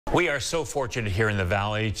We are so fortunate here in the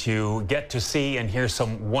Valley to get to see and hear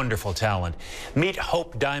some wonderful talent. Meet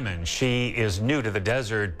Hope Diamond. She is new to the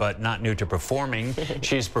desert, but not new to performing.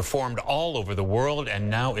 She's performed all over the world and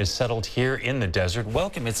now is settled here in the desert.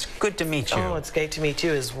 Welcome. It's good to meet you. Oh, it's great to meet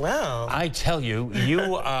you as well. I tell you,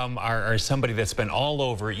 you are somebody that's been all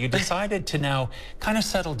over. You decided to now kind of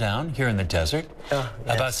settle down here in the desert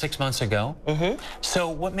about 6 months ago. So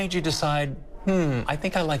what made you decide, I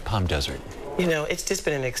think I like Palm Desert? You know, it's just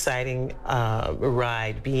been an exciting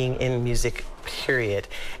ride being in music, period.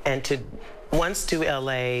 And to once to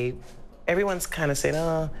LA, everyone's kind of saying,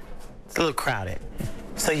 oh, it's a little crowded.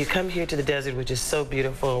 So you come here to the desert, which is so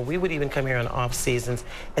beautiful. We would even come here on off seasons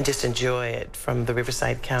and just enjoy it from the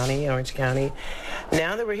Riverside County, Orange County.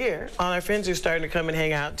 Now that we're here, all our friends are starting to come and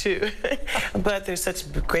hang out too. But there's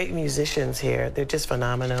such great musicians here. They're just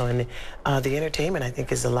phenomenal. And the entertainment, I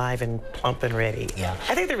think, is alive and plump and ready. Yeah.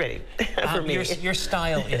 I think they're ready for me. Your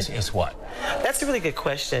style is what? That's a really good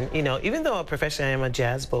question. You know, even though professionally I am a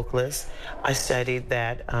jazz vocalist, I studied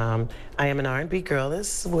that. I am an R&B girl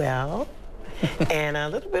as well. And a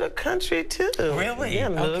little bit of country too. Really? Yeah,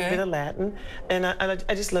 a little bit of Latin. And I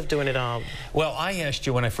just love doing it all. Well, I asked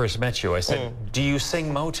you when I first met you, I said, do you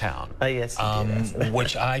sing Motown? Yes, you do.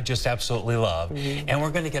 Which I just absolutely love. And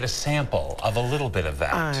we're going to get a sample of a little bit of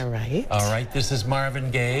that. All right. All right, this is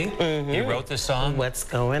Marvin Gaye. He wrote the song. What's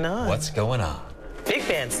Going On? What's Going On? Big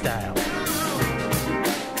band style.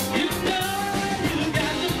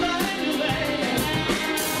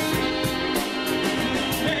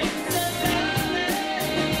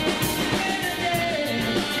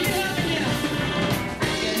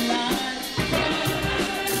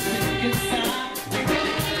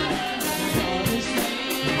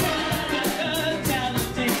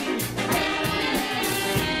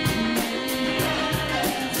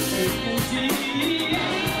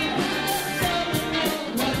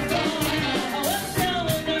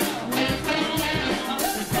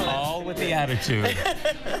 Attitude.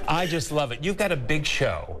 I just love it. You've got a big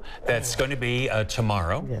show that's going to be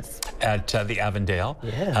tomorrow at the Avondale,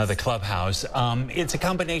 the Clubhouse. It's a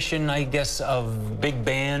combination, I guess, of big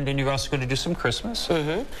band, and you're also going to do some Christmas.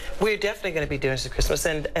 We're definitely going to be doing some Christmas,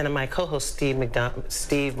 and my co-host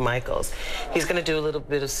Steve Michaels, he's going to do a little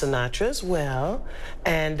bit of Sinatra as well.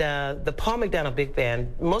 And the Paul McDonald Big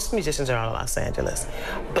Band, most musicians are out of Los Angeles,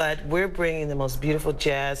 but we're bringing the most beautiful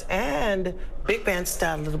jazz and big band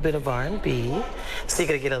style, a little bit of R&B. So you're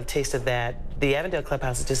going to get a little taste of that. The Avondale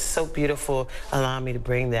Clubhouse is just so beautiful, allowing me to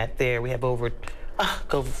bring that there. We have over,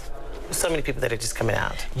 so many people that are just coming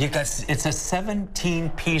out. It's a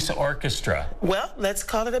 17-piece orchestra. Well, let's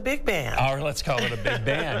call it a big band. Or let's call it a big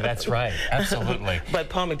band. That's right. Absolutely. But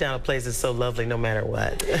Paul McDonald plays it so lovely no matter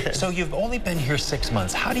what. So you've only been here 6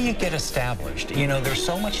 months. How do you get established? You know, there's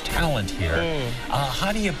so much talent here.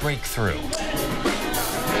 How do you break through?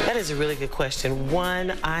 That is a really good question.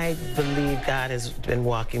 One, I believe God has been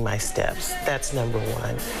walking my steps. That's number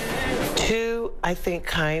one. Two, I think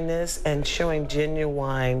kindness and showing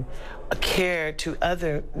genuine care to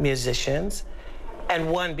other musicians. And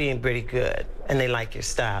one, being pretty good, and they like your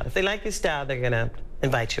style. If they like your style, they're going to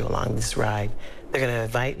invite you along this ride. They're going to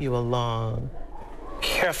invite you along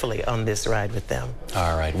carefully on this ride with them.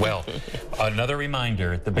 All right. Well, another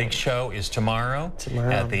reminder, the big show is tomorrow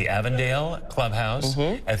at the Avondale Clubhouse.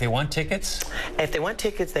 If they want tickets? If they want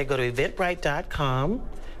tickets, they go to eventbrite.com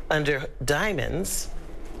under Diamonds,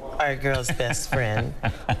 Our Girl's Best Friend,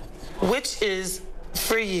 which is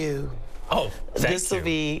for you. Oh, thank you. This will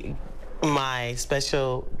be my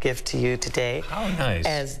special gift to you today. How nice.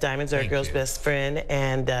 As Diamonds, Our Girl's Best Friend,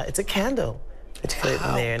 and it's a candle. It's put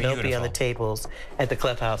in there, and they'll be on the tables at the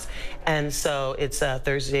Clubhouse. And so it's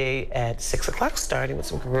Thursday at 6 o'clock, starting with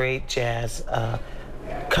some great jazz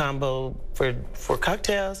combo for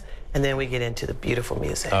cocktails, and then we get into the beautiful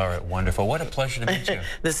music. All right, wonderful. What a pleasure to meet you.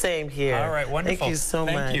 The same here. All right, wonderful. Thank you so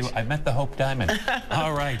much. Thank you. I met the Hope Diamond.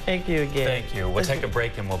 All right. Thank you again. Thank you. We'll take a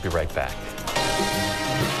break, and we'll be right back.